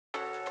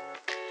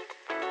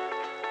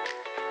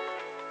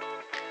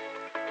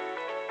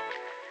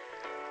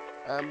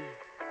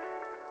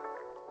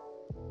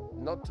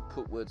Not to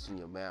put words in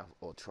your mouth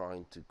or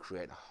trying to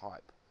create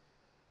hype,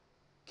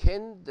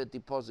 can the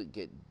deposit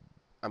get,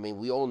 I mean,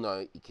 we all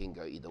know it can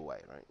go either way,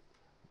 right?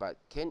 But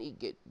can it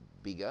get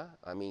bigger?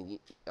 I mean,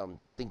 I'm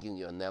thinking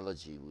your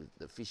analogy with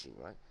the fishing,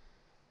 right?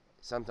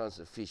 Sometimes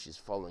the fish is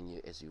following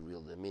you as you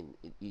reel them in.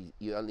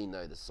 You only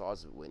know the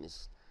size of it when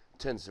it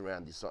turns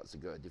around, decides to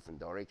go a different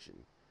direction.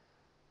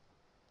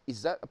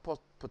 Is that a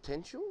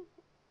potential?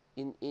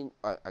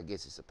 I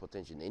guess it's a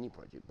potential in any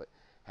project, but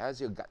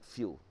how's your gut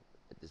feel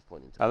at this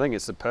point in time? I think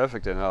it's a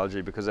perfect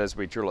analogy because as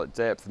we drill at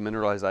depth,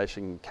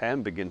 mineralisation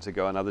can begin to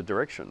go in other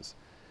directions.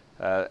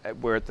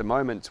 Where at the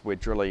moment we're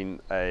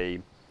drilling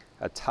a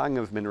tongue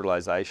of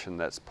mineralisation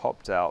that's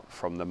popped out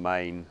from the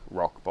main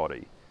rock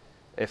body.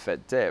 If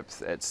at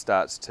depth it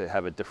starts to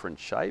have a different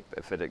shape,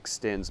 if it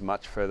extends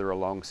much further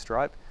along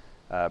strike,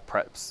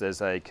 perhaps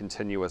there's a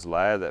continuous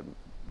layer that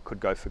could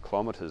go for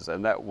kilometres,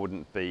 and that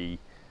wouldn't be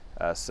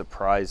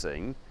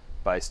surprising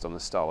based on the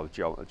style of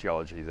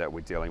geology that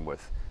we're dealing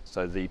with.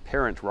 So the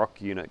parent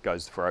rock unit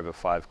goes for over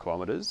 5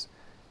 kilometres.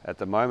 At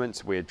the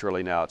moment we're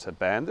drilling out a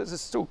band that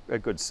is still a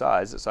good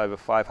size. It's over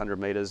 500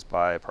 metres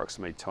by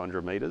approximately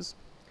 200 metres.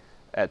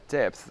 At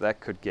depth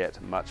that could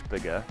get much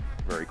bigger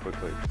very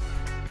quickly.